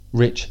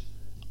Rich,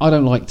 I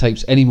don't like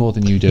tapes any more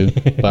than you do,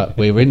 but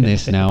we're in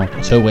this now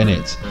to win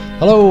it.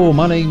 Hello,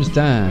 my name's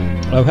Dan.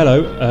 Oh,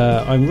 hello.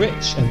 I'm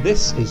Rich, and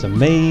this is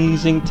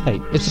Amazing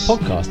Tapes. It's a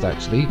podcast,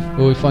 actually,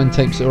 where we find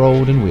tapes that are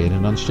old and weird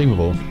and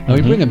unstreamable, and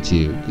we bring them to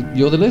you.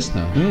 You're the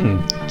listener.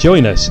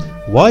 Join us,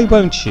 why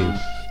won't you,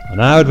 on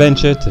our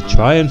adventure to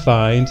try and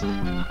find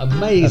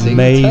amazing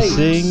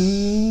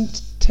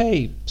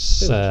tapes.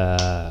 Just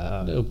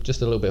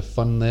a little bit of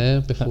fun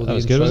there before the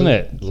was intro. good, wasn't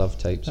it? Love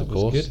tapes, That of was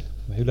course. good.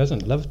 Who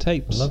doesn't love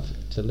tapes? I love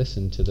to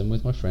listen to them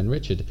with my friend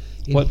Richard.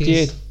 What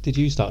year did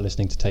you start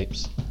listening to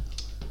tapes?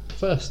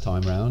 First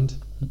time round,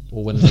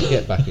 or when did you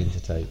get back into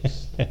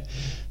tapes?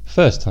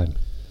 First time.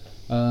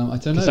 I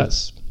don't know.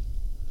 That's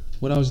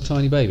When I was a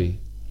tiny baby.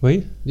 were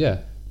you? Yeah.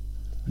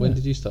 When Yeah.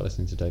 did you start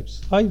listening to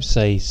tapes? I would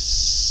say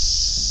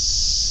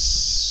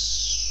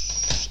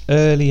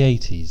early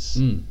 80s.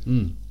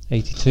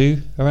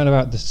 82, around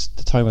about the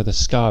time of the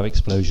Scar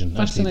explosion.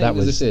 Fascinating Actually,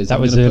 as this is, that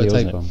I'm was gonna early, put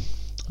a tape wasn't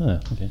it? on. Oh,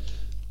 okay.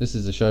 This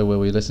is a show where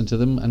we listen to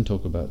them and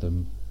talk about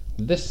them.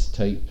 This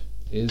tape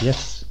is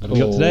Yes, what called...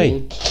 have we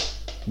got today?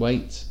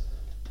 Wait.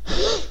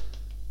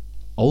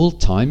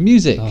 Old Time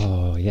Music.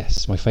 Oh,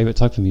 yes, my favourite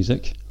type of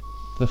music.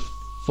 The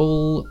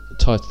full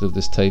title of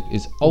this tape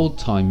is Old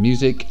Time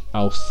Music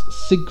aus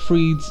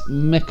Siegfrieds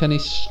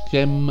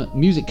Mechanischem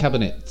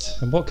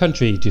Musikkabinet. And what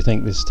country do you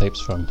think this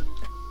tape's from?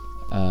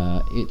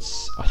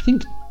 It's, I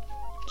think,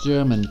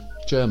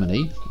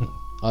 Germany,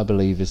 I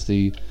believe, is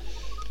the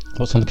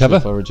What's on the country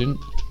cover? of origin.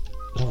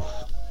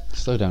 Oh,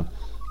 slow down.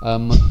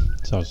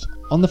 Sorry.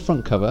 On the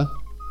front cover,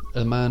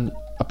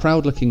 a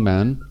proud-looking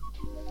man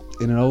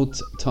in an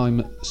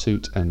old-time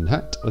suit and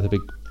hat with a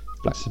big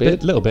black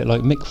beard. A little bit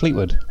like Mick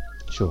Fleetwood.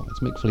 Sure, it's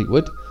Mick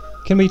Fleetwood.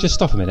 Can we just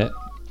stop a minute?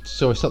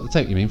 Sorry, stop the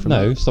tape, you mean?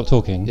 No, stop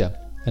talking. Yeah.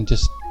 And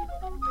just...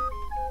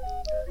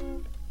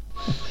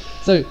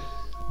 So,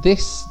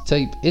 this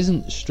tape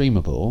isn't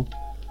streamable.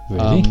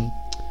 Really?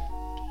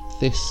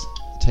 This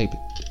tape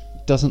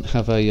doesn't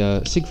have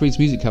a... Siegfried's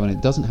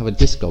Musikkabinet doesn't have a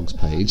Discogs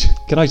page.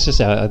 Can I just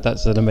say,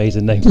 that's an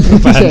amazing name for a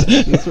band.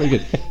 That's very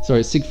good.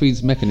 Sorry, it's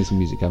Siegfried's Mechanism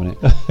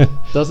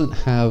Musikkabinet. Doesn't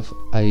have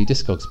a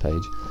Discogs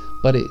page,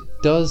 but it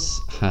does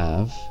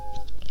have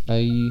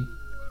a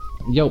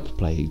Yelp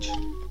page.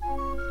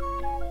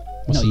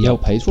 What's Not a a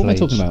Yelp page. What am I page?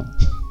 talking about?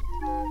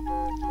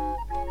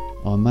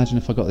 Oh, imagine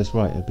if I got this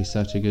right. It'd be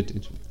such a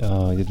good...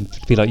 Oh, you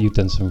feel like you've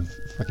done some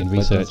fucking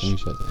research.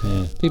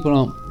 Yeah. People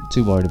aren't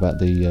too worried about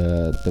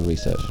the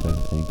research, I don't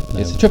think. No.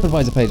 It's a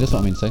TripAdvisor page, that's what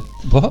I mean to say.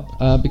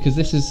 What? Because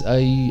this is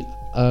a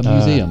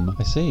museum,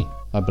 I see.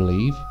 I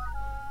believe.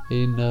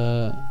 In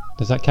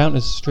Does that count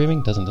as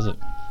streaming? Doesn't, does it?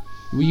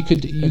 well, you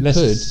could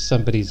Unless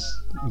somebody's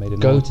made a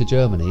go note. to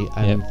Germany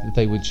and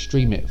they would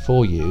stream it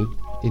for you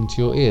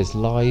into your ears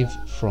live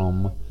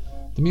from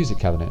the music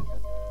cabinet.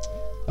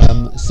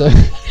 So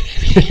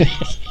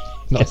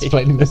not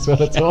explaining this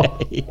well at all.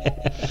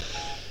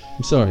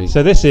 I'm sorry.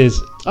 So this is...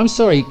 I'm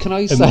sorry, can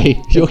I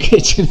say your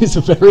kitchen is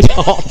very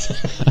hot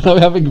and I'm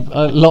having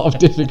a lot of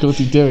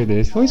difficulty doing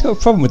this. I've always got a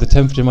problem with the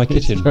temperature in my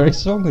kitchen. very-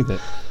 What's wrong with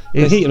it?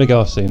 The heat will go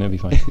off soon, it'll be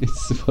fine.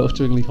 It's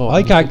swelteringly hot.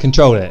 I can't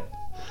control it.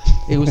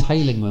 It was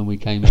hailing when we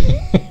came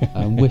in.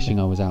 I'm wishing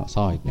I was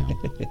outside now.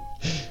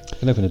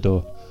 Can open the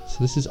door. So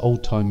this is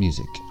Old Time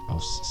Music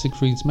aus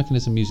Siegfried's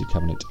Mechanism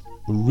Musikkabinet.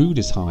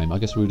 Rudesheim. I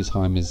guess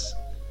Rudesheim is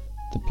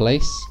the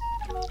place.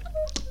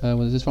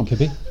 Where is this from? Could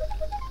be.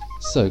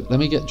 So let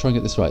me try and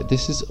get this right.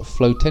 This is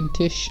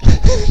Flotentisch.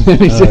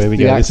 Oh, here we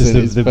go. This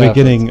is the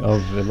beginning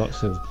of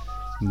lots of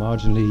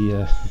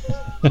marginally...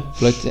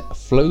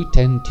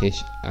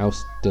 Flotentisch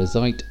aus der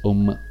Zeit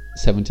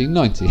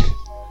 1790.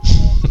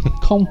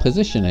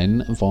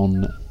 Kompositionen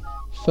von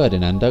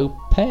Ferdinando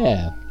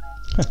Peer.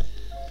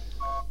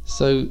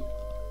 So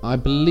I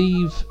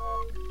believe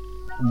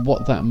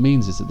what that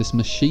means is that this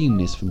machine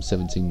is from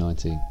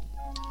 1790.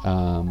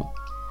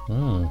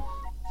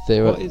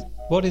 There are,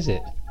 What is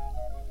it?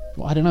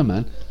 well, I don't know,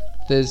 man.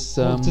 There's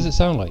What does it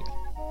sound like?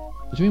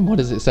 what do you mean, what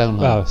does it sound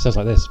like? Well, it sounds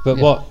like this. But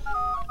Yeah.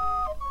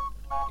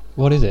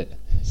 what is it?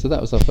 So that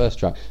was our first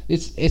track.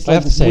 It's I like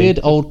have to say- weird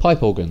old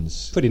pipe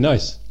organs. Pretty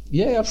nice.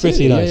 Yeah,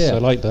 absolutely. Pretty nice. Yeah, yeah. I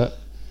like that.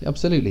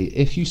 Absolutely.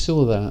 If you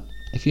saw that,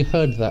 if you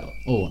heard that,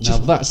 oh, now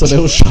that's a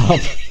little sharp.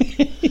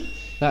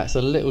 That's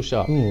a little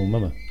sharp. Oh,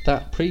 mama.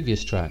 That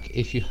previous track,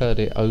 if you heard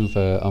it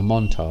over a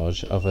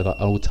montage of an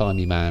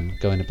old-timey man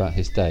going about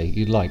his day,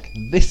 you'd like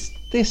this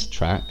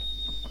track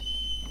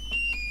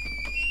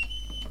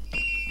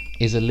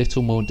is a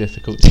little more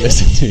difficult to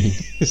listen to.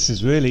 This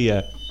is really...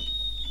 Yeah.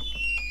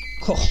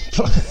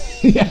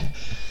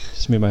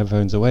 Just move my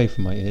headphones away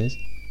from my ears.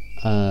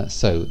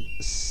 So,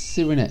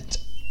 Cyrinet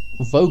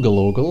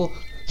Vogelorgel.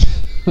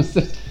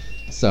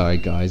 Sorry,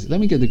 guys. Let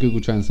me get the Google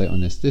Translate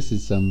on this. This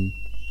is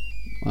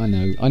I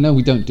know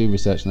we don't do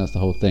research and that's the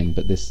whole thing,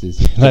 but this is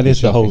That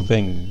is the whole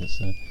shocking.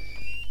 thing.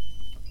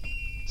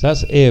 So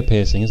that's ear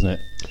piercing, isn't it?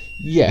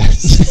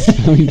 Yes.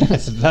 I mean,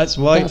 That's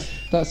why...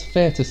 that's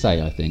fair to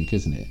say, I think,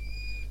 isn't it?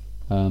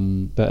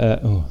 Thank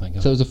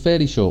God. So it was a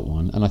fairly short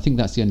one, and I think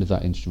that's the end of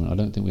that instrument. I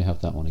don't think we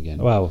have that one again.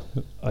 Well,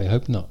 I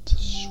hope not.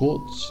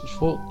 Schwarzwälder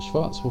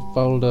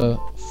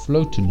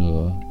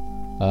Flötenur.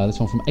 This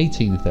one from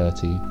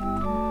 1830.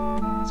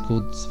 It's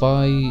called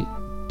Zwei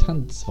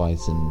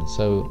Tanzweisen.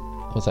 So,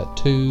 what's that?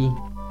 2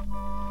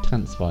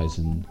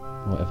 Tanzweisen,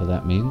 whatever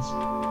that means.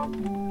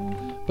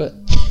 But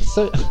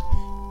so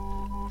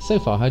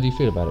far, how do you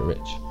feel about it,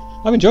 Rich?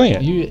 I'm enjoying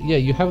it.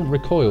 You haven't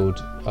recoiled.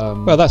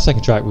 Well, that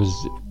second track was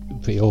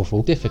pretty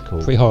awful,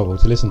 difficult, pretty horrible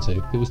to listen to.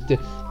 It was,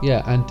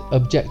 and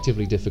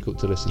objectively difficult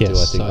to listen to.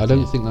 I think. I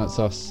don't think that's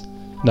us.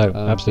 No,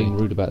 absolutely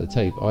being rude about the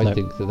tape. I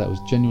think that was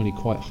genuinely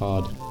quite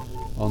hard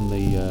on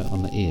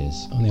the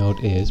ears, on the old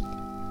ears.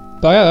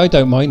 But I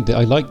don't mind it.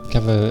 I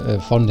have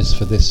a fondness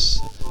for this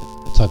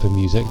type of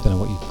music. Don't know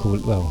what you call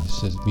it. Well,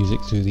 it's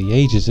music through the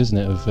ages, isn't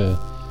it, of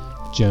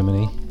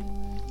Germany?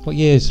 What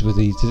years were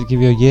these? Did it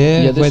give you a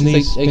year when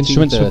these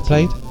instruments were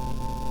played?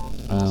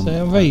 So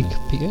I'm very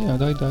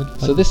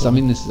so this,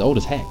 this is old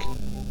as heck.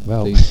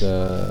 Well, these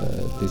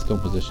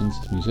compositions,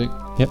 this music.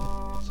 Yep.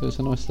 So it's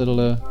a nice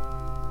little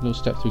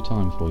step through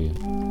time for you.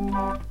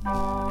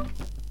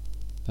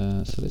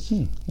 So this,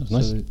 that was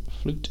nice.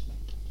 Flute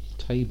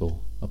table.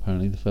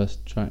 Apparently, the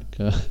first track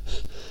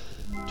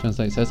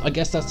translates as. I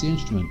guess that's the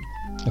instrument.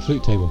 A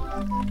flute table.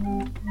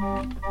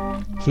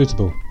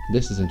 Flutable.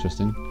 This is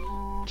interesting.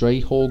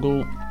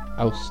 Drehorgel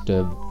aus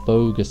der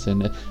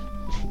Vogesen.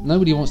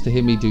 Nobody wants to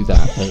hear me do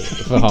that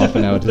for half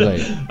an hour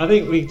today. I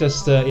think we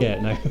just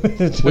no.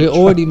 We're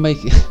already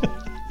making.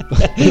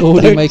 We're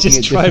already making just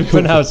it try and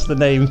difficult. pronounce the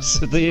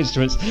names of the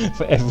instruments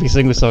for every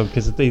single song,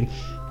 because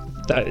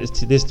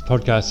this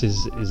podcast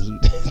is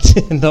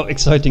not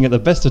exciting at the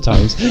best of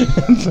times.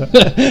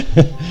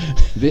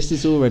 This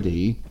is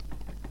already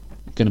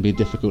going to be a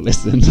difficult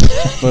listen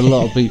for a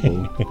lot of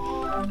people.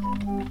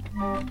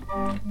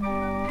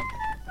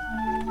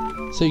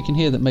 So you can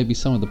hear that maybe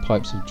some of the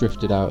pipes have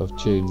drifted out of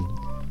tune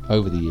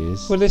over the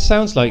years. Well, this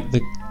sounds like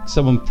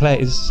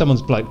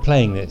someone's like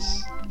playing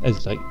this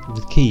as like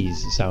with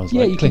keys. It sounds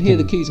like you can hear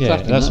the keys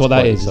clacking. That's what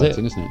that is,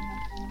 exciting, isn't it?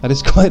 That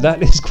is quite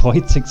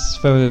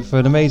for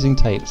an amazing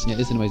tape. Yeah,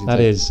 it's an amazing tape.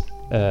 That is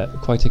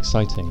quite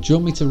exciting. Do you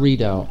want me to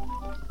read out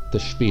the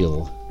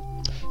spiel?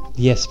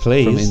 Yes,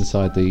 please. From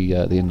inside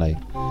the inlay.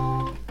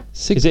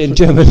 Is it in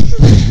German?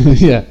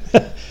 Yeah.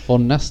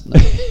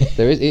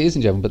 It is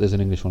in German, but there's an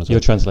English one as well.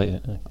 You'll translate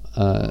it.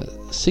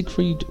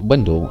 Siegfried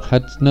Wendel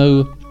had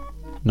no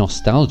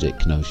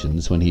nostalgic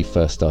notions when he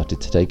first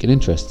started to take an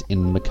interest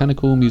in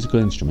mechanical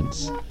musical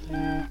instruments.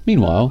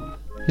 Meanwhile,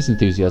 his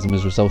enthusiasm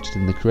has resulted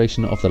in the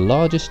creation of the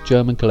largest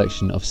German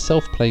collection of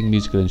self-playing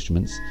musical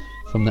instruments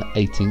from the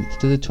 18th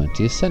to the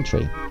 20th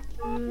century.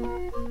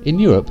 In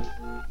Europe,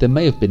 there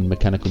may have been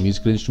mechanical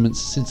musical instruments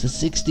since the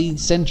 16th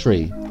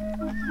century.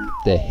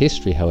 Their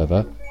history,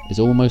 however, is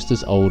almost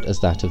as old as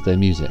that of their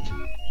music.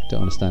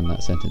 Don't understand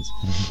that sentence.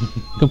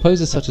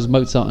 Composers such as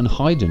Mozart and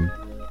Haydn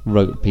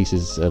wrote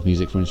pieces of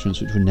music for instruments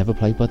which were never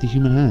played by the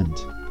human hand.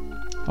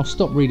 I'll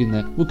stop reading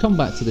there. We'll come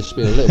back to this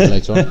spiel a little bit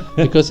later on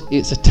because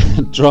it's a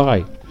tad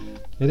dry.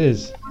 It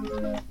is.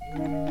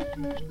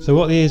 So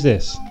what year is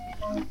this?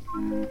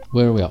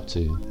 Where are we up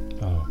to?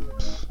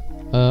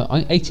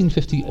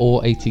 1850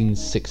 or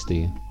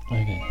 1860.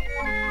 Okay.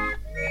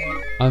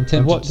 I'm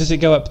tempted. What does it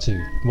go up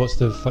to? What's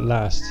the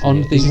last?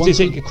 Is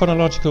it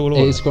chronological order?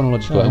 It is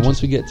chronological, and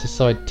once we get to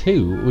side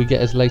 2, we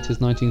get as late as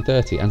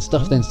 1930, and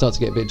stuff then starts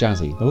to get a bit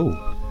jazzy. Oh.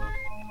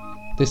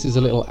 This is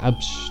a little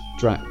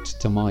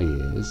abstract to my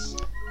ears.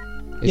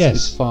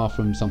 It's far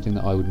from something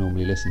that I would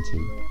normally listen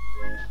to.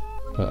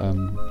 But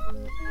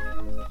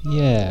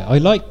yeah, I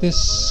like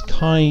this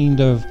kind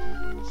of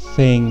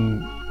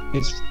thing.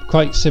 It's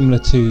quite similar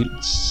to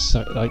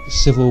like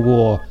Civil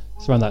War.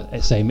 It's around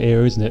that same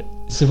era, isn't it?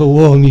 Civil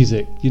War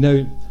music,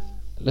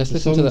 Let's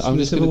listen to that. I'm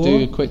just going to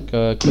do a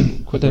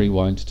quick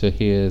rewind to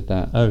hear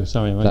that. Oh,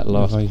 sorry, that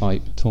last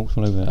pipe. Talked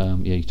all over that.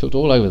 Yeah, you talked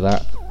all over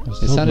that.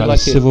 It sounded like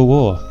Civil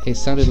War. It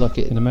sounded like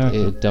it in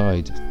America. It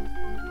died.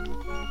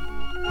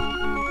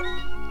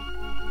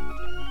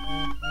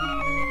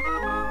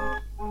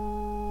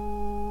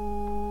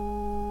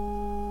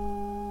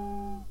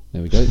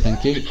 There we go.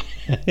 Thank you.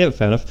 Yeah,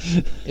 fair enough.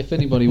 If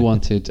anybody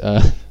wanted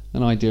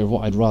an idea of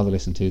what I'd rather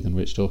listen to than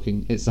Rich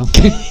talking, it's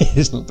something.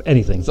 It's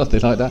anything. Something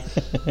like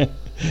that.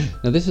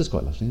 Now this is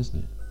quite lovely,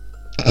 isn't it?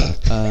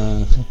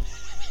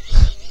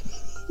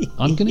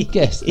 I'm going to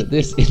guess that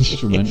this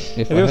instrument.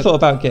 Have you ever thought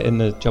about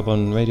getting a job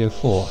on Radio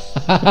 4?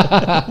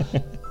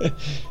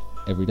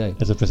 Every day.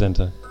 As a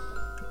presenter.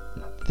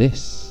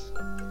 This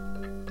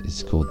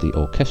is called the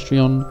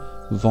Orchestrion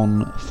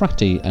von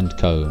Fratti and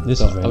Co. This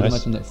so is very I would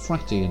nice. imagine that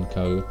Fratti and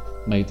Co.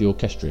 made the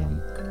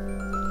Orchestrion.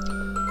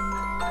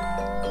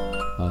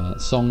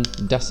 Song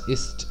Das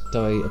ist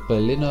die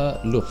Berliner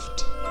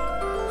Luft.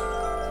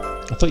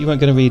 I thought you weren't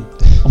going to read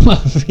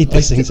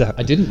these things out.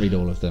 I didn't read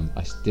all of them.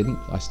 I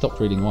stopped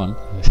reading one.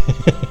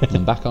 And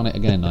I'm back on it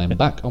again. I am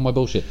back on my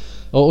bullshit.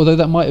 Although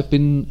that might have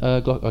been,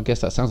 I guess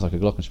that sounds like a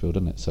glockenspiel,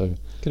 doesn't it? So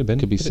could have been.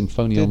 Could be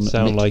Symphonion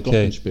sound mixed like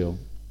glockenspiel.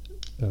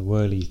 A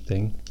whirly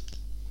thing.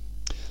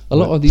 A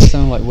lot of these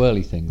sound like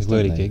whirly things.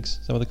 Whirly don't they? gigs.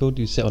 Is that what they're called?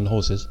 You sit on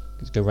horses,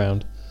 just go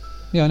round.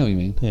 Yeah, I know what you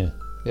mean. Yeah.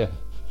 Yeah.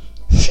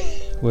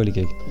 Whirly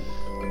gig.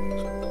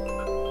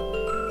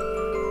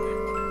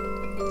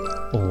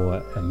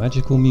 Or a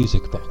magical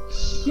music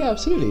box. Yeah,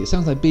 absolutely. It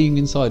sounds like being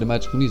inside a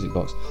magical music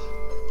box.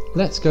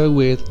 Let's go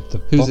with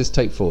who's this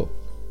tape for?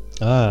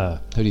 Ah.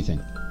 Who do you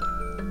think?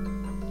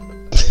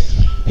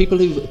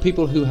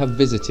 people who have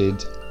visited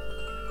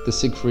the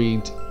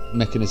Siegfried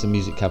Mechanism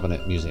Music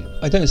Cabinet Museum.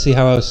 I don't see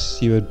how else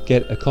you would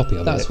get a copy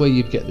of it. That's where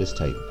you'd get this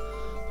tape.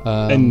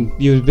 And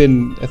you've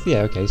been... yeah,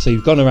 okay. So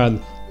you've gone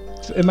around...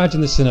 Imagine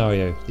this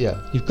scenario.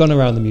 Yeah. You've gone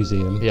around the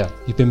museum. Yeah.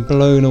 You've been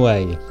blown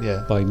away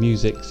Yeah. by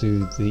music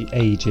through the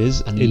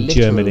ages And in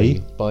literally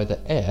Germany. by the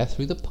air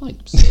through the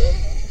pipes.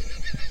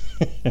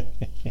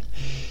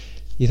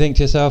 You think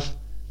to yourself,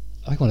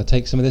 I want to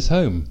take some of this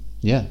home.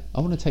 Yeah. I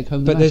want to take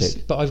home the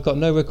magic. But I've got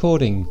no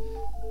recording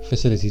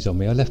facilities on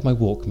me. I left my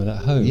Walkman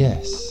at home.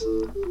 Yes.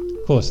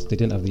 Of course, they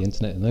didn't have the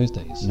internet in those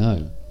days.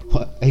 No.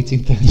 What?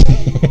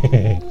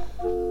 1830?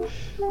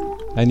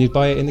 And you'd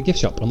buy it in the gift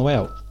shop on the way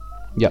out,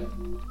 Yep.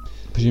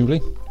 presumably.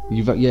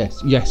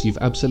 Yes, you've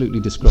absolutely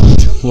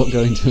described what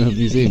going to a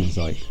museum is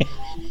like.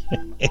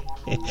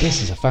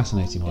 This is a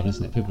fascinating one,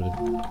 isn't it? People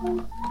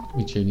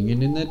are tuning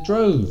in their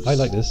droves. I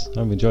like this.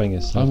 I'm enjoying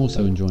this. I'm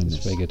also enjoying It's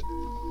this. very good.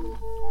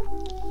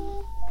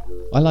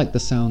 I like the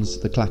sounds,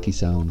 the clacky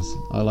sounds.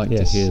 I like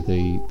Yes. to hear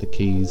the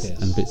keys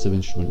Yes. and bits of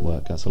instrument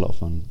work. That's a lot of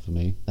fun for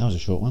me. That was a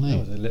short one, eh? That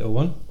was a little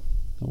one.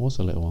 That was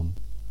a little one.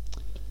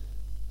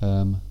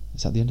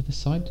 Is that the end of this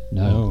side?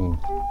 No.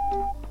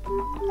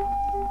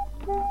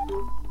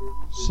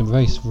 Some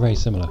very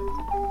similar.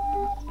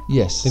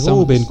 Yes. They've some-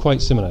 all been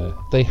quite similar.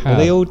 They have.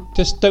 They all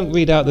just don't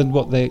read out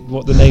what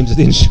the names of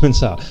the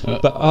instruments are.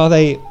 But are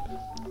they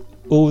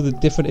all the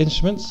different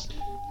instruments?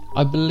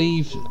 I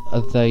believe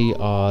they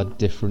are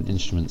different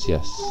instruments,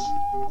 yes.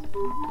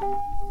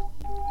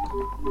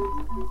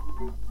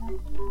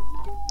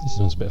 This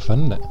one's a bit of fun,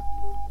 isn't it?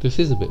 This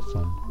is a bit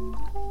fun.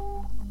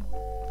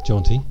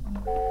 Jaunty.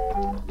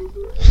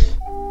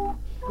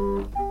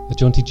 A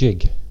jaunty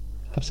jig.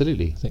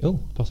 Absolutely. I think, oh,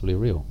 Possibly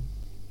real.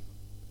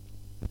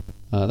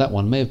 That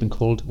one may have been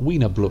called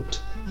Wienerblut.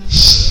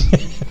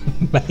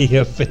 may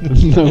have been.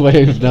 No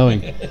way of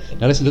knowing.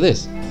 Now listen to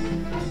this.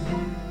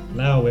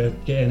 Now we're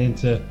getting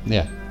into...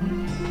 Yeah.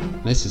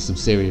 This is some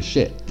serious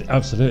shit.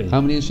 Absolutely.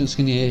 How many instruments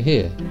can you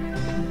hear?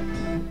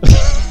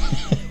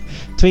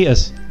 Tweet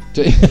us.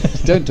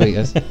 Don't tweet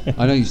us.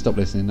 I know you stopped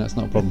listening. That's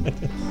not a problem.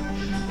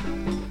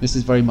 This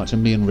is very much a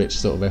me and Rich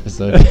sort of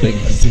episode, I think.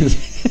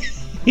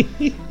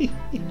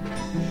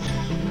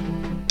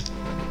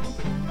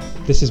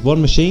 This is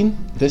one machine.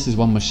 This is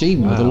one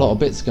machine with a Wow. lot of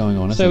bits going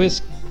on. So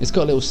hasn't it? It's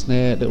got a little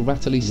snare, little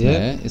rattly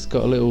snare. Yeah. It's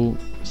got a little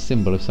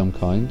cymbal of some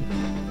kind.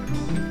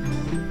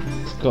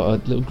 It's got a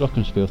little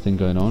glockenspiel thing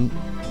going on.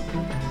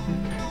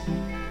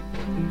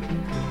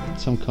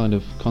 Some kind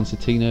of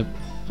concertina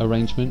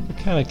arrangement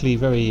Mechanically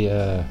very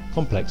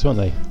complex, aren't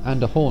they?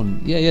 and a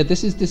horn. Yeah.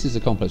 This is a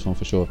complex one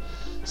for sure.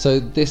 So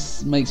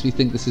this makes me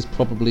think this is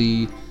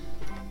probably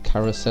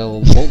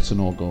carousel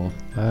Walzenorgel.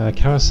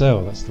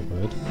 Carousel, that's the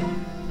word.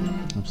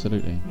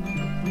 Absolutely.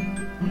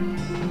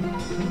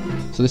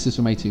 So this is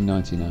from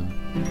 1890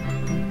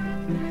 now.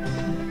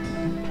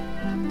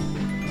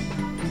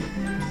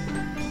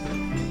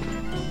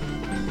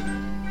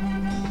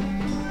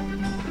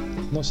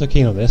 Not so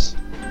keen on this.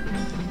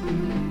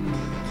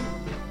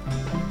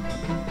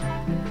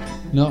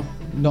 Not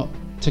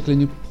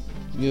tickling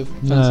your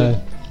fancy.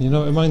 No, you know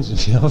what it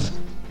reminds me of?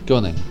 Go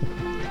on then.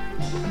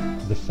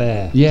 The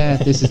fair. Yeah,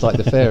 this is like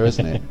the fair,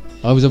 isn't it?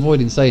 I was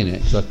avoiding saying it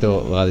because I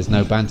thought, well, there's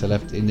no banter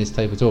left in this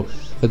tape at all.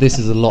 But this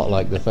is a lot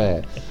like the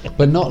fair,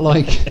 but not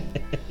like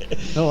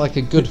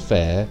a good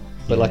fair,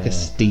 but like a Yeah.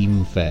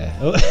 steam fair.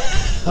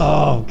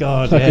 Oh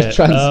God! Like a yeah.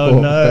 transport Oh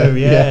no! fair,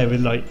 Yeah, yeah.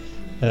 with like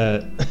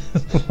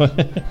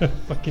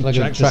fucking Like a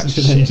tractors and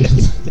traction shit.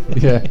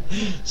 engine. Yeah.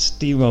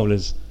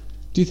 Steamrollers.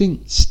 Do you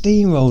think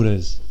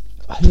Steamrollers.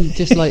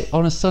 just like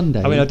on a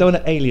Sunday? I mean, I don't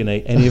want to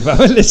alienate any of our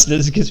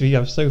listeners because we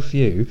have so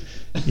few.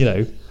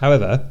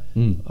 However,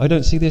 I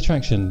don't see the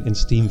attraction in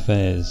steam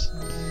fairs.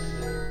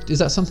 Is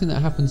that something that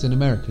happens in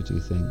America? Do you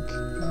think,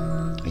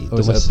 or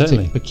is Almost that a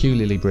certainly.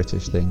 peculiarly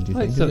British thing? Do you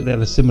I think? thought they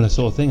have a similar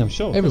sort of thing. I'm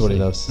sure. Everybody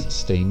obviously. loves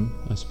steam,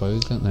 I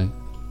suppose, don't they?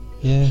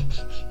 Yeah.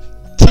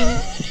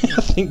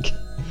 I think.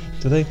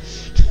 Do they?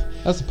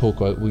 That's a poor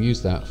quote. We'll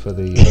use that for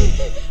the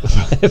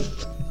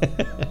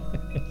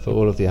for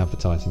all of the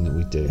advertising that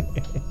we do.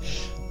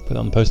 Put it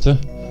on the poster.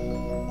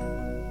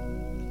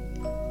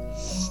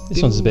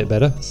 This one's a bit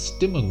better.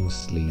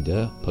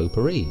 Stimmungslieder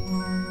Potpourri.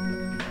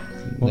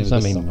 What does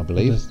that mean? Song, I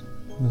believe.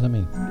 What does that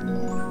mean?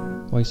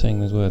 Why are you saying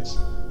those words?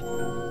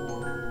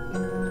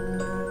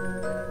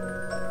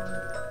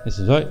 This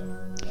is right.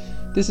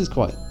 This is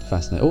quite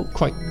fascinating. Oh,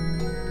 Quite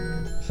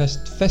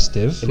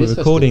festive. It We're is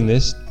recording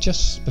this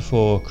just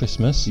before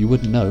Christmas. you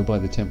wouldn't know by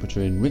the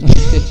temperature in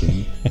Richard's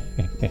kitchen.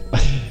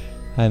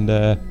 And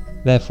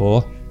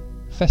therefore,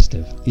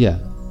 festive. Yeah.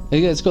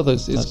 Yeah, it's got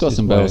those. It's That's got his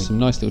some bells, way. some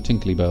nice little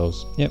tinkly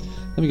bells. Yep.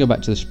 Let me go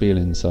back to the spiel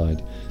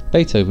inside.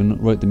 Beethoven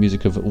wrote the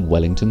music of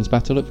Wellington's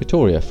Battle at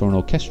Vittoria for an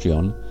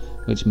orchestrion,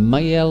 which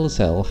Mayel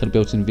Zell had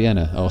built in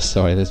Vienna. Oh,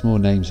 sorry, there's more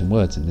names and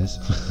words in this.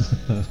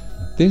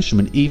 The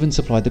instrument even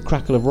supplied the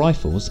crackle of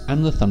rifles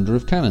and the thunder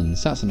of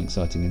cannons. That's an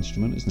exciting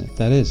instrument, isn't it?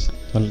 That is.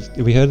 Well,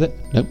 have we heard it?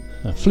 Nope.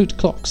 Oh. Flute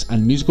clocks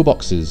and musical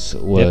boxes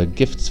were Yep.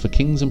 gifts for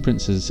kings and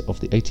princes of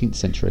the 18th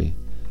century.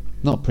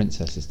 Not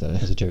princesses, though.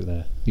 There's a joke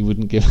there. You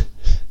wouldn't give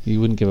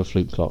a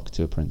flute clock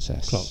to a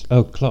princess. Clock.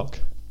 Oh, clock.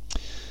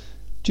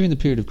 During the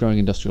period of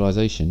growing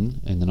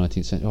industrialisation in the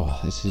 19th century... Oh,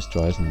 this is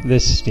dry, isn't it?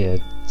 This, yeah,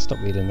 stop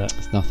reading that.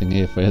 There's nothing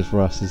here for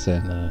us, is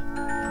there?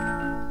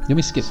 No, Let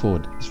me skip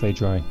forward. it's very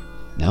dry.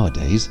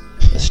 Nowadays,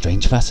 a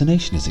strange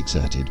fascination is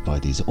exerted by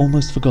these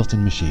almost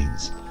forgotten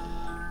machines.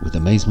 With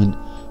amazement,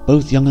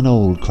 both young and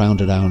old crowd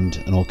around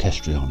an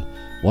orchestrion,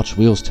 watch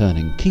wheels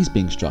turning, keys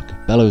being struck,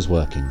 bellows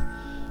working,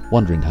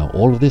 wondering how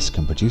all of this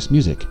can produce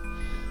music.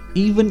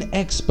 Even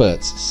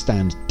experts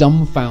stand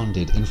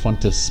dumbfounded in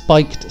front of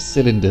spiked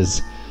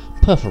cylinders,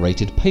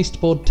 perforated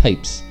pasteboard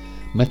tapes,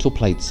 metal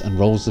plates and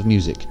rolls of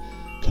music,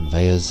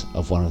 conveyors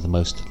of one of the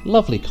most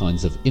lovely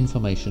kinds of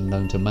information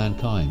known to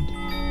mankind.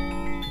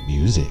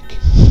 Music.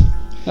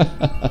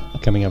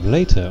 Coming up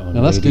later on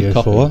Now that's good Radio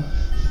copy. 4.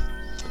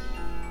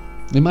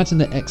 Imagine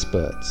the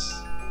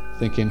experts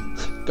thinking,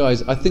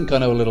 guys, I think I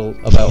know a little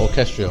about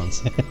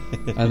orchestrions.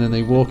 And then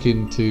they walk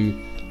into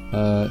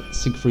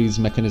Siegfried's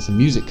Mechanism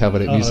Music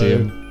Cabinet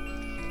Museum.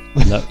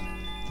 No.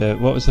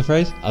 What was the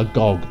phrase?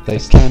 Agog. They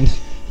stand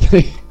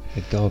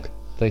Agog.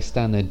 they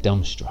stand there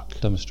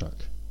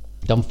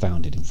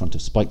dumbfounded in front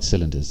of spiked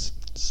cylinders.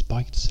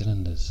 Spiked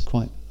cylinders.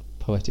 Quite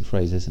a poetic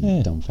phrase, isn't Yeah.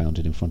 it?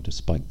 Dumbfounded in front of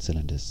spiked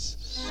cylinders.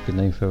 It's a good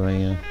name for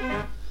a...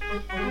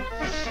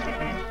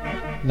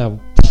 Now,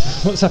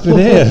 what's happening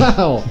here?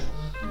 Wow.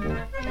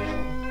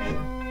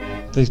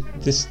 This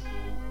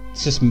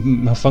it's just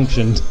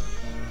malfunctioned.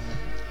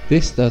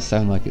 This does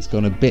sound like it's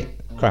gone a bit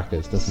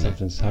crackers, doesn't it?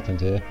 Something's happened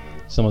here.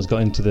 Someone's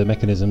got into the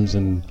mechanisms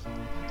and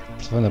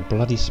thrown a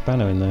bloody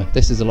spanner in there.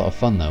 This is a lot of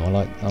fun, though. I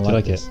like Do you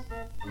like this. it?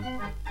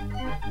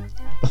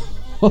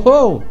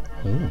 Oh!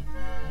 Ooh.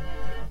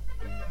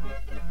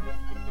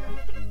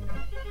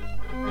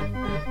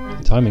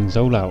 Timing's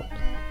all out.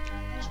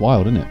 It's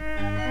wild, isn't it?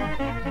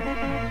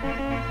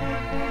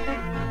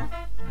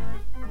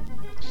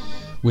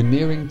 We're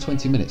nearing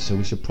 20 minutes, so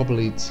we should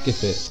probably skip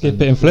it.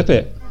 Skip it and flip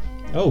it.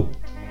 Oh.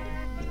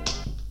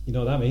 You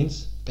know what that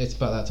means? It's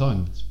about that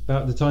time.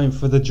 About the time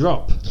for the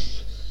drop.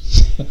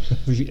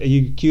 Are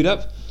you queued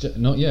up?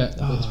 Not yet,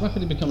 but it's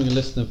rapidly becoming a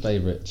listener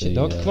favourite. Shit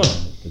dog, come on.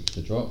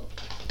 The drop.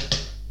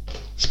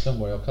 Don't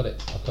worry, I'll cut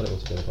it all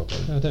together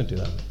properly. No, don't do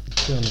that.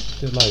 Do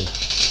it live.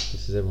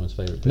 This is everyone's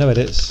favourite. No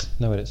edits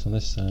on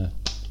this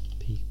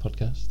P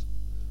podcast.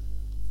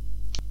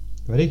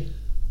 Ready?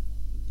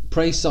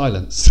 Pray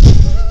silence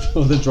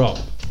for the drop.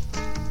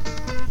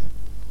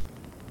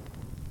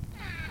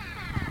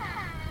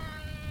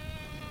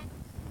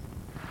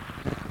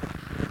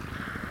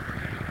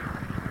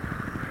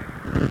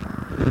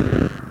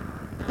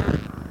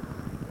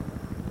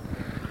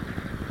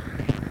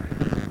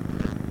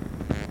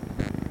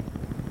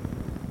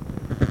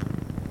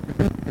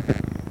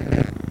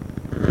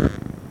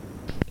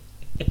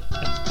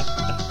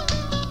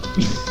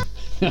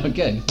 Now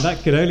again, That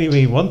could only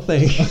mean one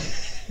thing.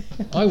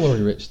 I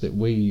worry, Rich, that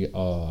we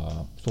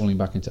are falling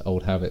back into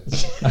old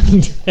habits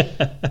and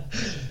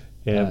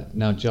Yeah.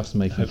 now just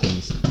making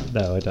things.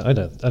 No, I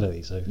don't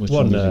think so. Which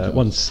one do you think it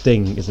One was?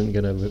 sting isn't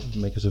going to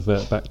make us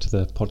revert back to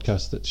the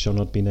podcast that shall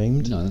not be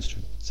named. No, that's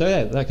true. So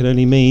yeah, that could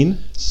only mean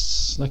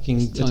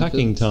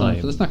attacking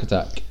time. For the snack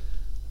attack.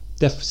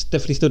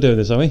 Definitely still doing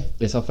this, are we?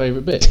 It's our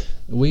favourite bit.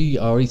 We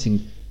are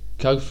eating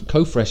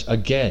Co-Fresh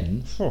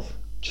again.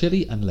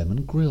 Chili and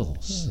lemon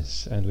grills.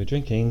 Yes, and we're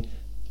drinking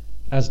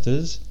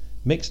Asda's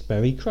Mixed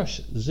Berry Crush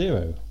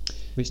Zero,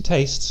 which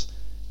tastes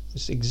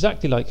just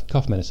exactly like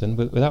cough medicine,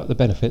 but without the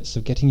benefits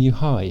of getting you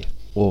high.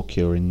 Or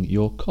curing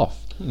your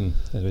cough.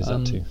 There is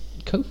that too.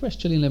 Co-Fresh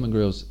Chili and Lemon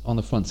Grills on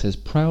the front says,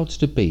 proud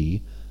to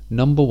be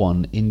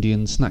 #1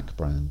 Indian snack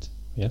brand.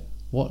 Yeah.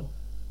 What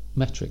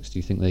metrics do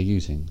you think they're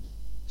using?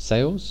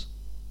 Sales?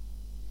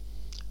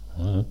 I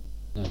don't know.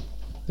 No.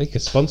 They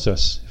could sponsor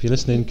us. If you're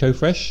listening,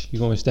 Co-Fresh,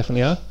 you almost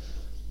definitely are.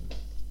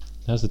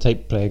 How's the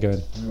tape player going?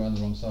 We're on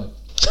the wrong side.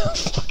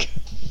 Fuck.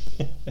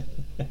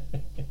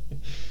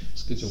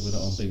 It's a good job we're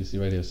not on BBC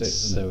Radio 6,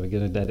 isn't So we're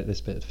going to edit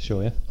this bit for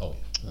sure, yeah? Oh,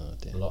 yeah. Oh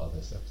dear. A lot of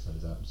this episode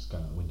is out, just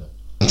going out the window.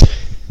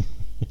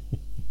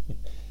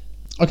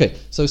 Okay,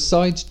 so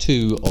side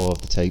 2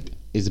 of the tape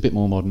is a bit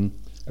more modern.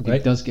 Okay.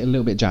 It does get a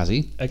little bit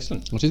jazzy,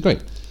 Excellent. which is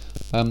great.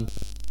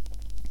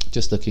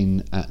 Just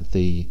looking at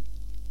the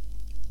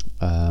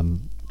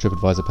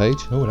TripAdvisor page.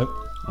 Oh, no.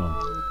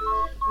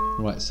 Oh.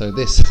 Right, so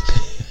this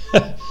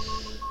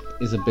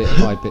is a bit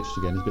high pitched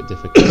again, it's a bit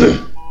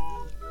difficult.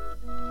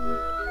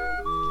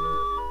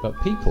 But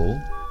people,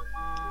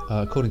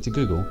 according to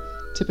Google,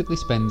 typically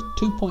spend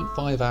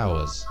 2.5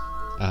 hours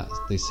at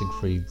the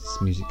Siegfried's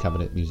Music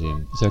Cabinet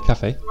Museum. So a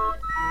cafe.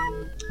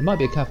 It might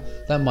be a cafe.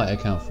 That might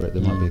account for it.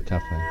 There might be a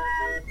cafe.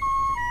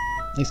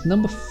 It's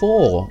number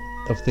 4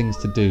 of things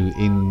to do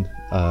in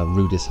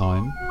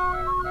Rudisheim.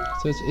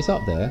 So it's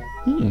up there.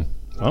 I mean,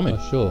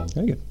 Oh, sure.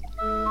 very good.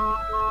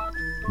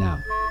 Now,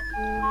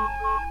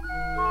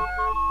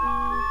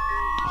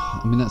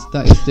 I mean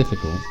that is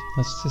difficult.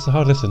 It's a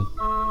hard listen.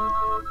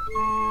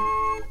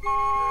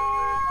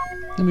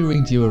 Let me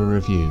read you a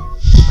review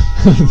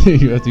of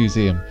the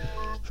museum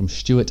from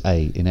Stuart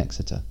A. in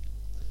Exeter.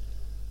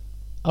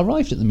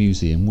 Arrived at the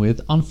museum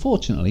with,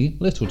 unfortunately,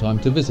 little time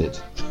to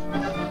visit.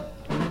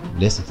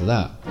 Listen to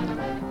that.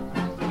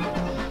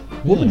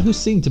 Woman who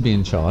seemed to be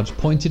in charge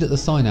pointed at the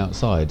sign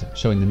outside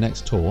showing the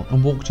next tour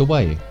and walked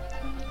away.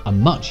 A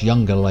much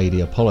younger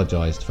lady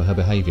apologised for her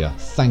behaviour.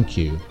 Thank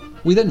you.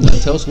 We then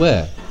went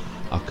elsewhere.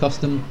 Our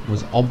custom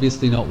was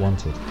obviously not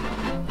wanted.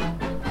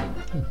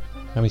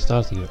 How many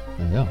stars do you get?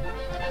 There we are.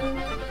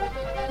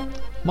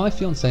 My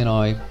fiancée and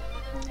I,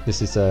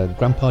 this is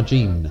Grandpa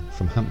Gene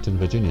from Hampton,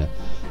 Virginia.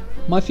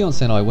 My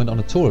fiancée and I went on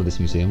a tour of this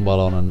museum while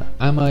on an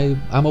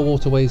Ammer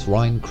Waterways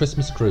Rhine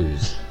Christmas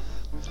cruise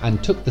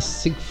and took the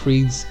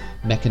Siegfried's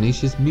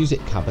Mechanisches Music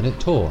Cabinet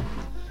tour.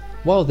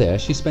 While there,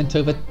 she spent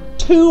over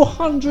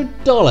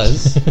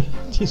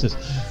 $200 Jesus.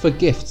 for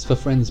gifts for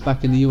friends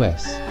back in the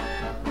US.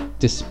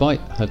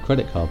 Despite her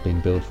credit card being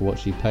billed for what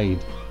she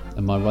paid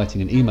and my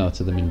writing an email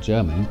to them in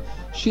German,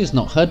 she has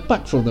not heard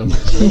back from them,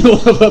 nor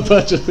have her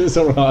purchases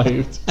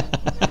arrived.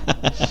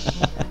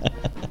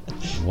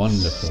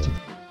 Wonderful.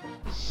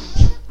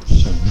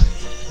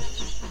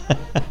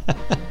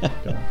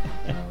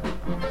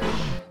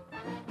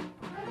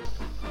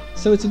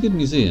 So it's a good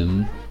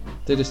museum.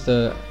 They just,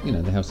 they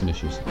have some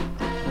issues.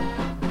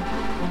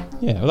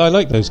 Yeah, well, I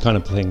like those kind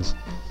of things.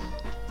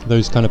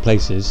 Those kind of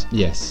places.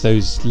 Yes.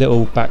 Those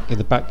little in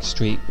the back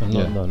street. Well,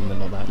 Yeah.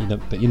 not that,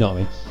 but you know what I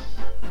mean.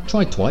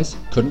 Tried twice,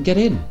 couldn't get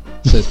in,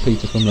 says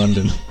Peter from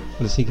London.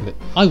 What does he give it?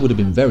 I would have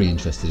been very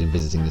interested in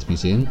visiting this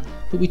museum,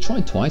 but we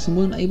tried twice and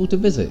weren't able to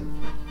visit.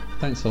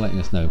 Thanks for letting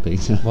us know,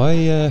 Peter.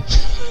 Why?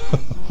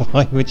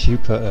 Why would you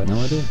put No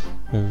idea.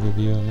 a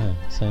review on there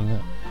saying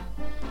that?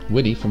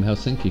 Widdy from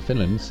Helsinki,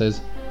 Finland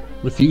says,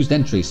 refused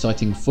entry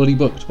citing fully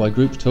booked by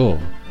group tour.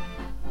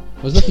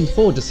 I was looking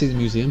forward to see the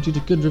museum due to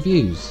good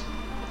reviews.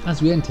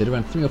 As we entered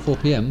around 3 or 4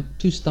 p.m,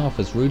 2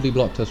 staffers rudely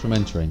blocked us from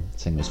entering,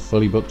 saying it was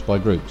fully booked by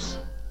groups.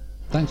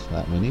 Thanks for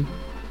that, Winnie.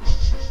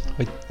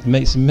 It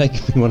makes me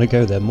want to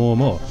go there more and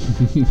more.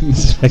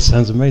 This place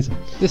sounds amazing.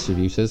 This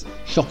review says,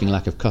 shocking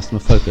lack of customer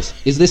focus.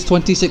 Is this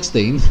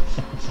 2016?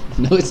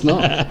 No, it's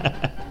not.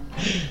 I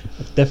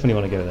definitely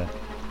want to go there.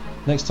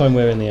 Next time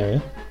we're in the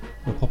area,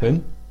 we'll pop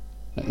in.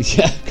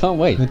 Yeah, can't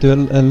wait. We'll do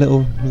a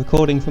little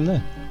recording from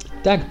there.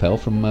 Dagpel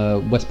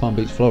from West Palm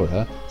Beach,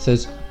 Florida,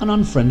 says, an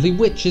unfriendly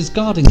witch is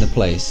guarding the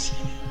place.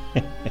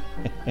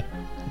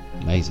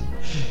 Amazing.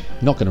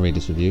 Not going to read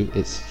this review,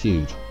 it's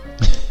huge.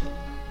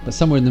 But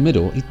somewhere in the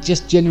middle, he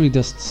just genuinely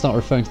does start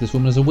referring to this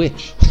woman as a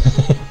witch.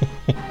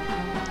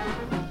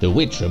 The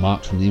witch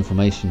remarked from the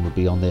information would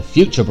be on their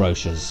future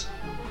brochures,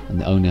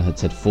 and the owner had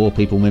said 4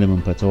 people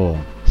minimum per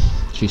tour.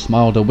 She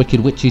smiled a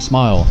wicked witchy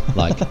smile,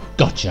 like,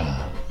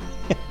 gotcha.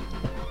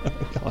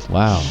 God.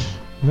 Wow.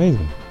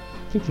 Amazing.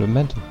 People are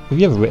mental. Have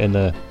you ever written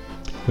a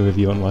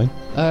review online?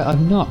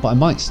 I've not, but I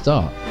might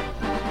start.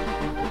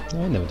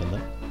 No, I've never done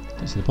that.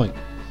 That's the point.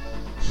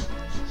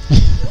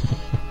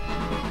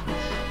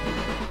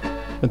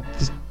 But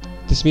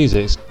this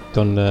music's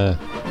gone.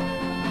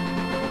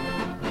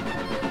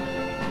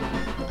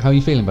 How are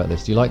you feeling about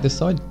this? Do you like this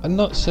side? I'm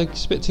not so.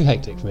 It's a bit too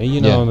hectic for me.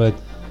 You know, Yeah. I'm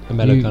a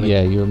mellow kind of.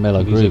 Yeah, you're a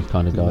mellow music, groove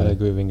kind of guy. Mellow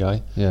grooving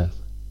guy, Yeah.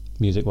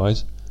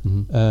 music-wise.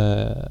 Mhm.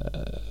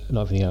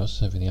 Not everything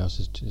else. Everything else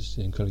is just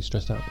incredibly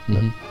stressed out.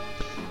 Mhm.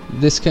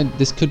 This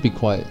could be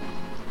quite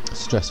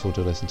stressful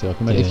to listen to. I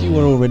can imagine if you Yeah.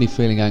 were already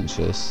feeling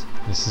anxious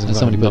This is and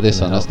somebody put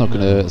this on, that's not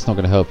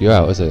gonna help you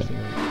out, is it?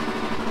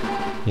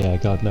 Yeah,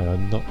 God, no,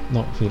 I'm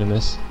not feeling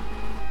this.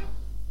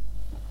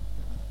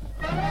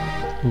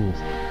 Ooh.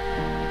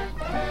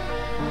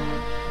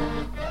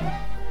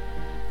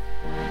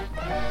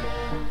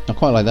 I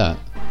quite like that.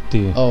 Do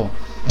you? Oh,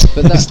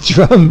 but It's that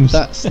drums.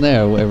 that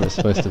snare, or whatever it's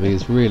supposed to be,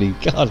 is really.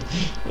 God,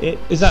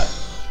 is that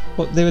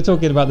what they were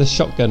talking about? The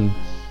shotgun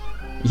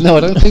No,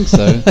 I don't think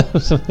so. or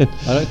something.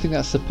 I don't think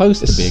that's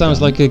supposed It to be. sounds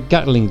a gun. like a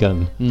Gatling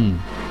gun. Hmm.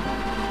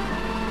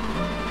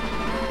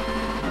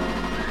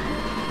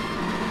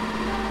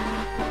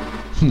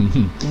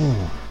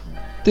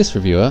 This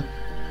reviewer,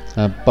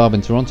 Barb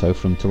in Toronto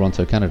from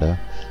Toronto, Canada,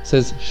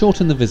 says,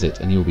 shorten the visit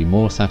and you'll be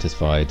more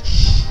satisfied.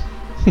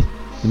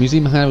 The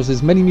museum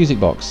houses many music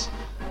boxes,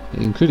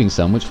 including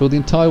some which fill the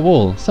entire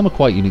wall. Some are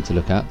quite unique to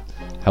look at.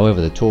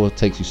 However, the tour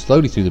takes you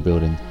slowly through the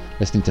building,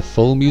 listening to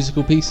full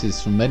musical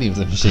pieces from many of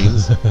the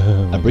machines.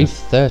 A brief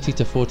 30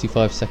 to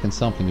 45 second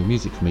sampling of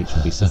music from each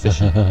will be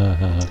sufficient.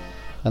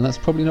 And that's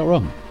probably not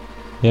wrong.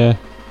 Yeah,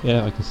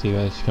 I can see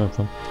where she's coming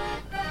from.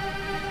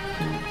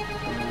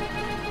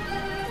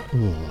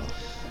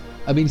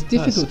 I mean, it's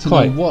difficult That's to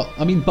quite- know what.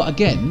 I mean, but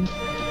again,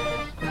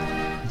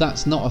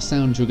 that's not a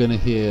sound you're going to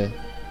hear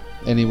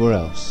anywhere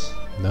else.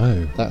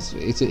 No.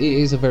 It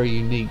is a very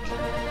unique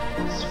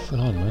It's full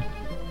on, man.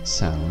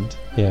 sound.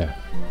 Yeah.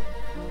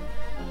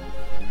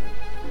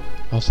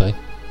 I'll say.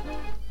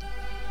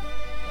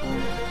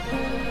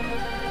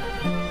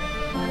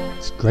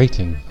 It's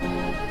grating.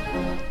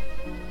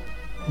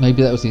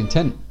 Maybe that was the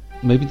intent.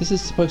 Maybe this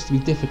is supposed to be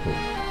difficult.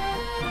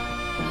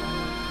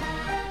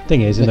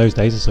 Thing is, in those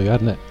days, that's all you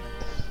had, isn't it?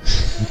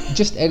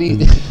 Just any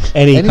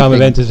Any kind of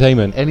anything,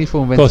 entertainment. any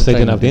form of Of course, they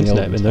didn't have the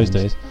entertainment internet in those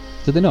olden days.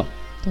 times. Did they not?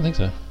 Don't think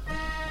so.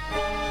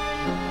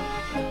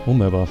 Or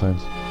mobile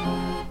phones.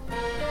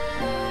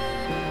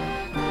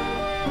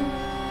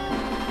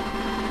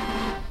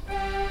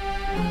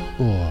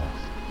 Oh,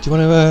 do you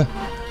want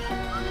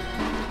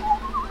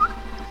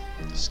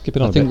to skip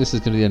it on I a think bit? this is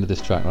going to be the end of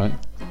this track, right?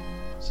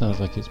 Sounds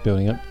like it's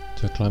building up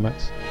to a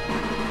climax.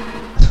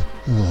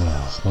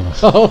 Oh,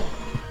 Oh,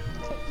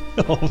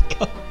 oh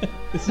God!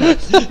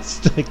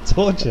 It's like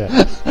torture.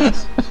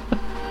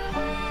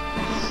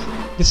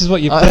 This is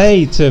what you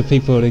pay to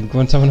people in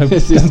Guantanamo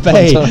this is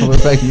Bay, Guantanamo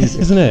Bay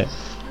music. isn't it?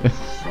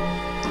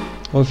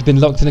 Or if you've been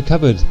locked in a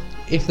cupboard.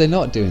 If they're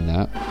not doing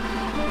that,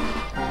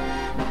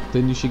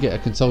 then you should get a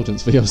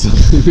consultant's fee or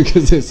something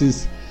because this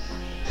is.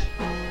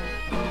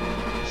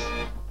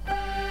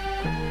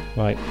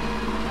 Right.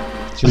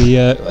 Should we?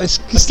 It's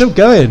still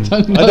going.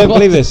 I don't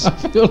believe this. I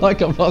feel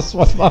like I've lost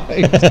my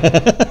mind.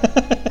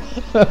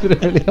 I'm having a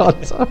really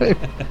hard time.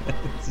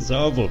 This is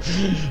horrible.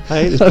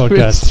 I hate this I'm really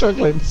podcast.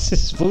 struggling. This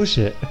is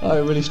bullshit.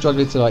 I'm really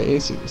struggling tonight.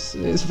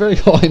 It's very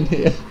hot in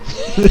here.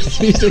 This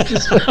music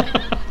is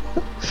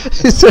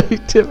it's very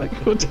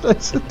difficult to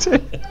listen to.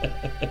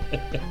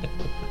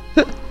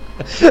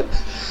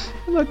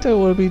 And I don't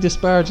want to be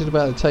disparaging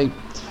about the tape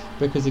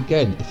because,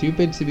 again, if you've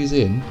been to the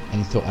museum and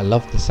you thought, I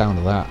love the sound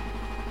of that,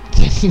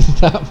 then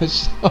that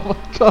was, oh my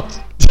God.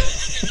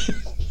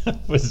 That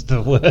was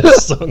the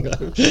worst song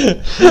ever.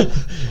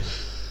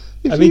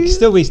 I mean, we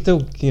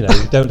still, you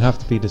don't have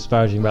to be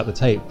disparaging about the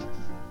tape.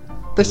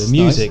 This The is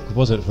music nice.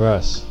 wasn't for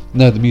us.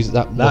 No, the music,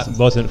 that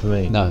Wasn't for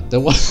me. No, that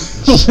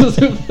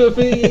wasn't for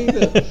me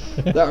either.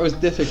 That was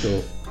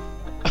difficult.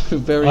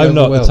 Very I'm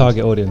not the overwhelmed.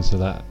 target audience for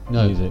that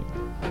No. music.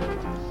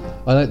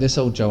 I like this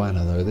old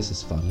Joanna though. This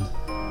is fun.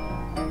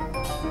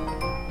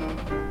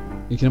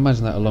 You can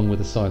imagine that along with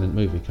a silent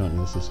movie, can't you?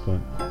 This is quite.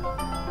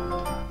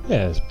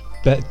 Yeah, it's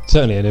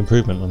certainly an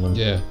improvement on them.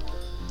 Yeah.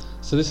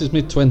 So this is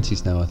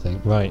mid-20s now, I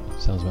think. Right,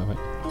 sounds about right.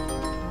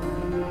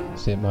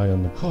 See it,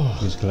 I'm the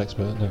musical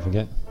expert, don't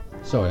forget.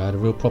 Sorry, I had a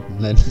real problem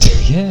then.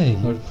 Yeah, I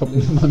had a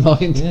problem in my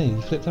mind. yeah,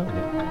 you flipped out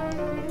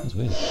again. That's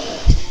weird.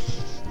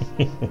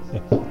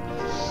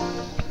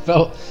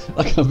 Felt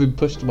like I've been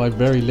pushed to my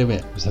very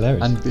limit. It was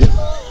hilarious. And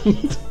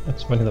beyond.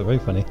 That's funny, not very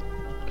funny.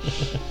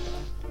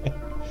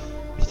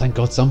 Thank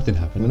God something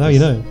happened. Well, now you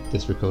know.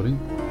 This recording.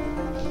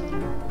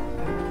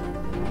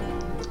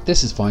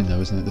 This is fine though,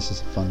 isn't it? This is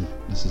a fun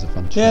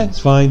Yeah, tune. it's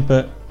fine,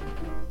 but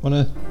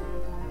wanna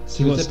see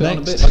Should we what's zip it on a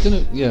next? bit? I don't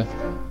know. Yeah.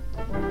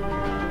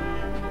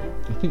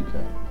 I think.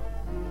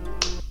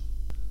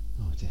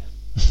 Oh dear.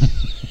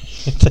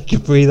 Take a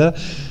breather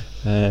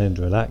and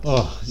relax.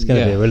 Oh, it's going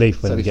to be a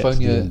relief when So we get phone to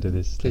the your- end of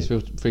this. Please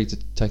feel free to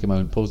take a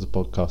moment, pause the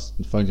podcast,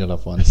 and phone your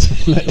loved ones.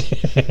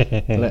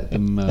 let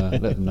them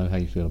know how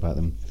you feel about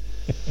them.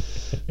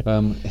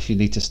 If you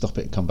need to stop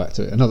it and come back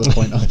to it at another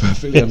point, I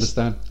perfectly Yes.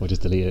 understand. Or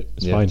just delete it.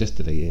 It's Yeah, fine. just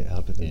delete it.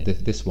 Yeah.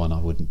 This one, I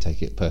wouldn't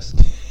take it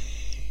personally.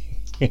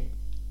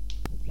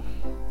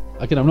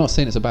 Again, I'm not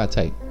saying it's a bad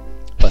tape,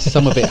 but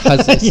some of it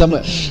has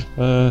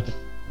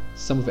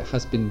some of it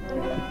has been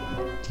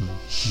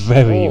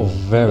very, Oh,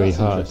 very that's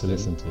hard to interesting.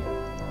 listen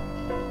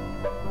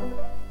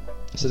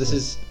to. So this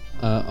is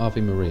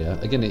Ave Maria.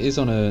 Again, it is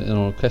on an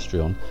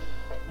orchestrion.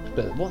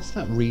 But what's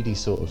that reedy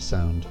sort of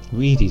sound?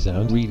 Reedy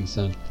sound. Reedy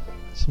sound.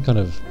 Some kind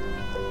of.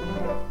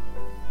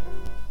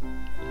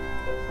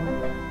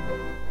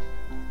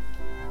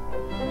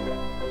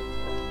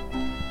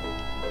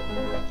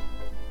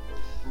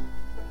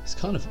 It's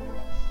kind of.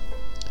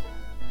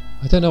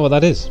 I don't know what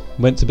that is.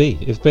 Meant to be.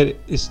 But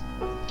it's.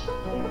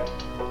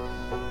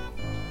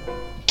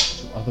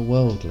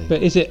 Otherworldly.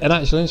 But is it an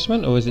actual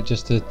instrument, or is it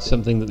just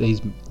something that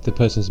the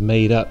person's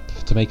made up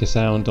to make a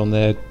sound on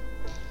their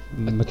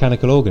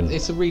mechanical organ?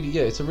 It's a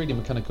really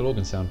mechanical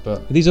organ sound.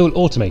 But Are these all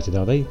automated?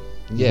 Are they?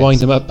 yeah, Wind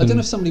them up. I don't and- know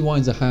if somebody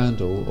winds a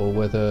handle or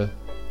whether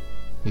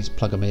you just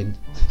plug them in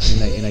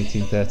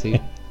 1830.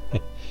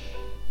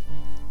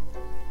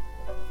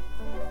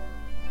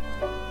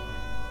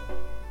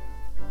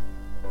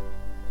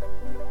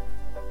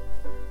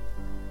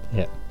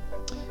 Yeah.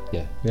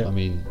 Yeah. Yeah. I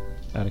mean,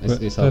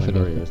 Adequate. it's Ave Perfect.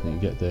 Maria, isn't it? You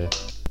get the.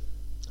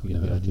 You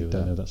know the idea with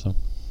don't know that. that song.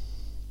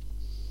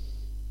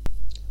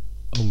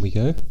 On we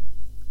go.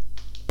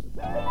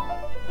 Where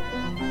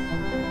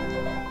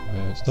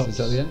it stops. Is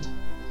that the end?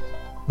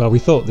 Well, we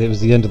thought it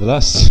was the end of the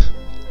last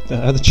the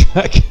other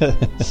track, but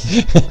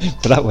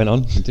that went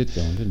on. It did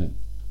go on, didn't it?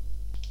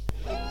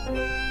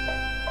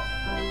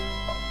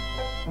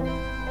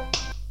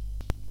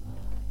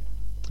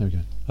 There we go.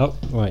 Oh,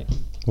 right.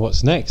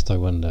 What's next, I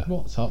wonder?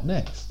 What's up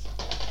next?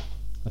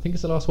 I think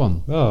it's the last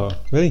one. Oh,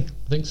 really?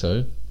 I think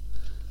so.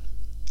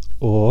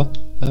 Or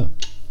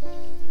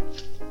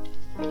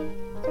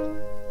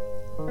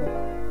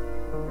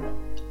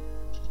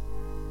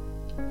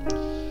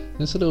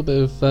There's a little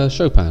bit of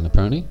Chopin,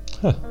 apparently.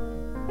 huh.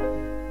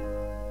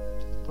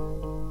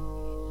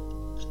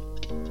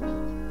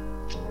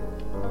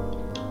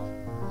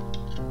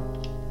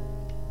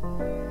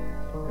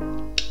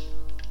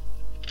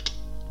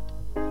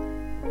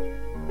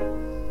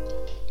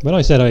 When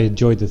I said I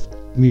enjoyed the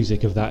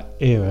music of that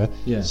era,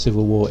 Yeah.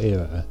 Civil War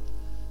era,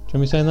 do you remember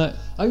me saying that?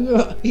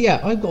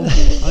 I've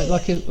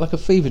got like a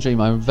fever dream.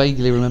 I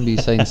vaguely remember you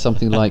saying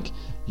something like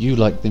you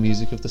like the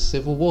music of the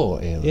Civil War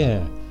era. Yeah.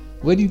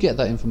 Where do you get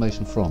that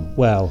information from?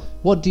 Well,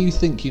 What do you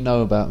think you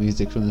know about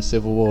music from the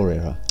Civil War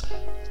era?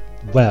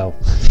 well.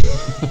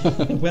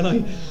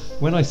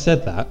 when I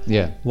said that,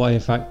 Yeah. what I in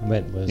fact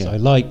meant was Yeah. I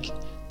like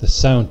the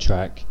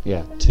soundtrack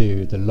Yeah.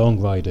 to The Long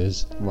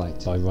Riders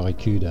Right. by Ry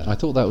Cooder, I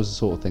thought that was the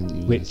sort of thing that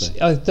you were which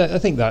going to say. I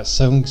think that's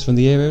songs from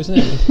the era, isn't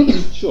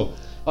it? Sure.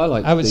 I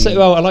like. I would say,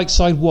 well, I like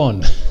side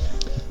one.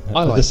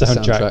 I of like the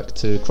soundtrack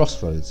to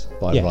Crossroads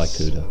by Ry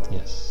Cooder.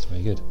 Yes,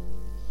 very good.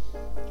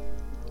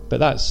 But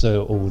that's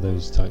all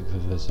those type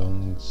of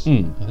songs.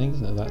 Mm. I think,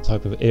 isn't it, that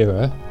type of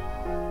era.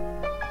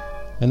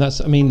 And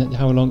that's, I mean,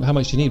 how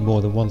much do you need more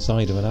than one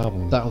side of an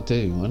album? That'll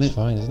do, won't It's it?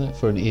 fine, isn't it?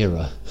 For an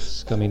era.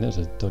 I mean, that's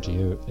a dodgy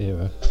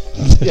era.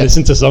 to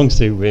listen to songs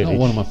to, really. Not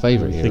one of my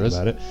favourite When you eras.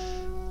 think about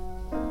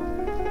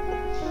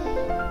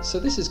it. So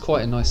this is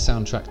quite a nice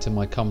soundtrack to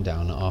my come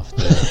down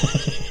after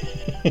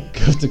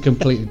after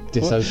completely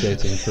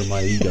dissociating from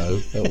my ego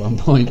at one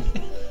point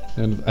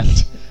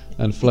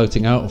and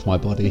floating out of my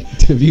body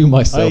to view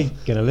myself. I'm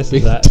going to listen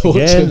being to that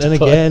tortured again and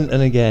by- again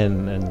and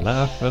again and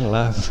laugh and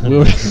laugh.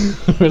 We'll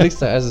release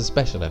that as a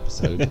special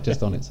episode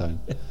just on its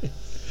own.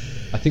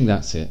 I think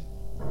that's it.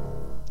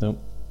 Nope.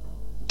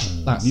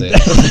 That's it.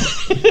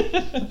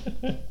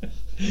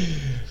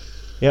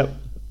 Yep.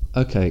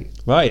 Okay.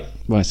 Right.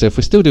 Right, so if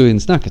we're still doing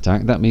Snack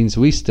Attack, that means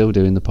we're still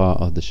doing the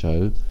part of the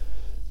show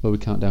where we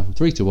count down from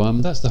 3 to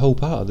 1. That's the whole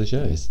part of the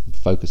show. It's the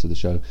focus of the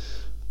show.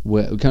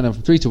 Where we count down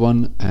from 3 to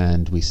 1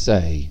 and we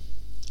say,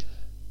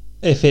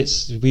 If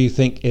we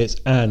think it's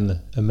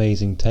an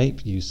amazing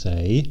tape, you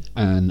say.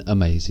 an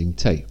amazing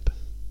tape.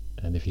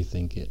 And if you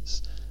think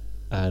it's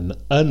an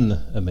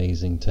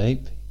unamazing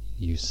tape,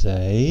 you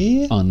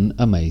say.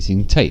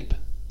 Unamazing tape.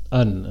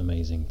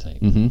 Unamazing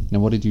tape. Mm-hmm. Now,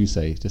 what did you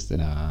say? Just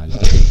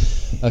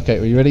okay,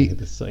 are you ready?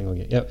 There's something wrong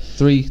here. Yep.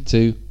 3,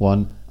 2,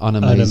 1.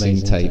 Unamazing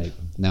Unamazing tape. tape.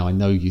 Now I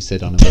know you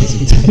said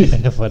unamazing tape.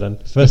 Have I done?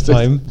 First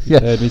time Yeah.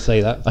 you heard me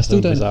say that. I still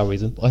for don't. some bizarre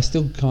reason. I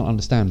still can't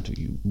understand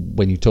you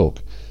when you talk,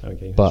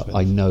 Okay. but that's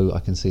I fine. know I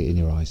can see it in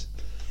your eyes.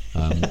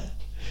 How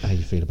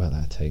you feel about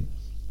that tape?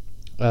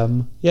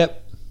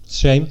 Yep.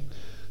 Shame.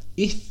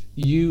 If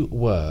you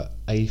were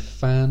a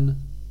fan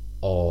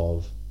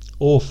of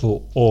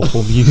Awful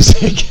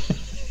music.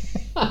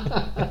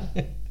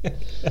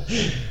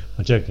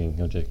 I'm joking.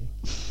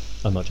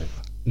 I'm not joking.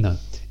 no,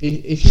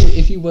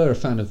 if you were a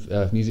fan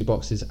of music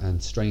boxes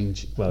and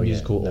strange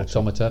musical naturally.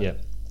 automata,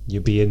 Yep.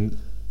 You'd be in.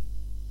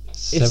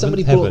 if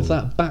somebody heaven. brought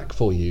that back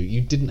for you,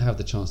 you didn't have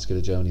the chance to go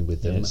to Germany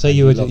with them. Yeah, say and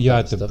you loved that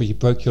had stuff. you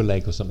broke your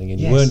leg or something, and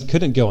Yes. you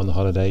couldn't go on the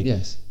holiday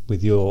Yes.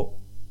 with your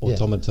Yeah.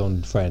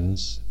 automaton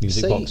friends,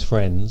 music Say box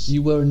friends.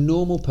 You were a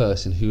normal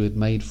person who had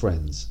made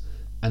friends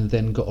and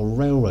then got a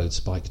railroad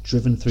spike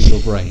driven through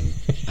your brain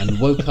and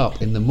woke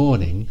up in the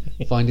morning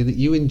finding that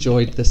you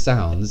enjoyed the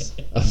sounds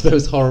of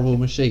those horrible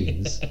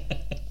machines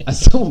and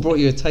someone brought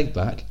you a tape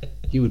back,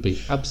 you would be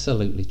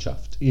absolutely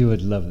chuffed. You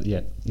would love it. Yeah.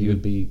 You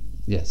would be,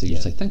 so you'd Yeah.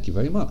 say thank you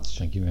very much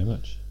Thank you very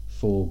much.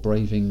 for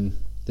braving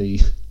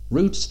the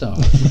rude staff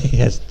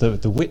Yes, the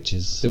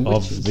witches The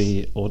witches. of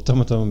the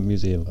Automaton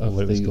Museum. or of,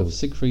 whatever it's of called.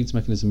 Siegfried's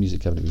Mechanism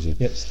Music Cabinet Museum.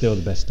 Yep, still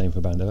the best name for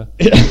a band ever.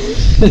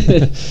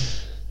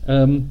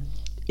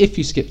 If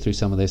you skip through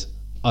some of this,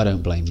 I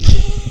don't blame you.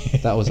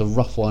 That was a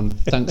rough one.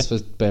 Thanks for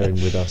bearing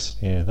with us.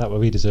 Yeah, that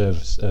we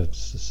deserve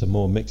some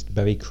more mixed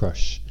berry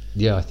crush.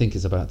 Yeah, I think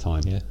it's about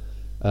time. Yeah.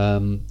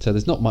 So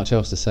there's not much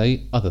else to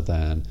say other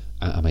than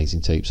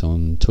Amazing Tapes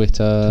on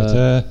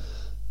Twitter.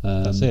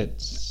 That's it.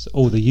 It's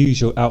all the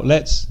usual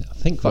outlets. I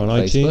think we're Fuck on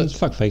Facebook. iTunes.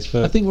 Fuck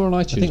Facebook. I think we're on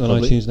iTunes. I think we're on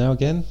probably. iTunes now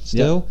again.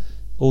 Still,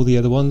 all the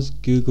other ones.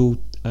 Google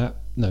app.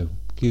 No,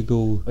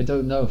 Google. I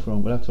don't know if we're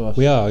on. We'll have to ask.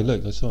 We are.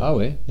 Look, I saw it. Are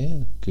we? Yeah,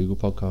 Google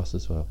Podcasts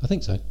as well. I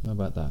think so. How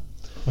about that?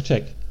 I'll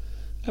check.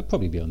 I'll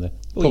probably be on there.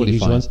 All Probably the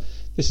usual fine. ones.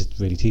 This is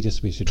really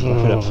tedious. We should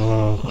wrap it up.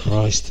 Oh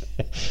Christ!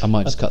 I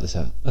might just cut this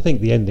out. I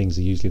think the endings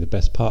are usually the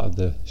best part of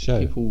the show.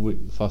 People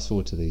would fast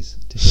forward to these.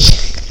 To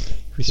hear.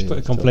 We should Yeah, put a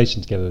it's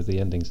compilation together of the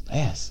endings.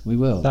 Yes, we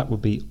will. That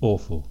would be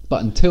awful.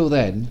 But until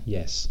then,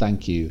 Yes.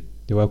 thank you.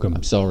 You're welcome.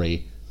 I'm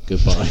sorry.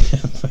 Goodbye.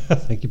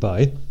 Thank you.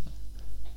 Bye.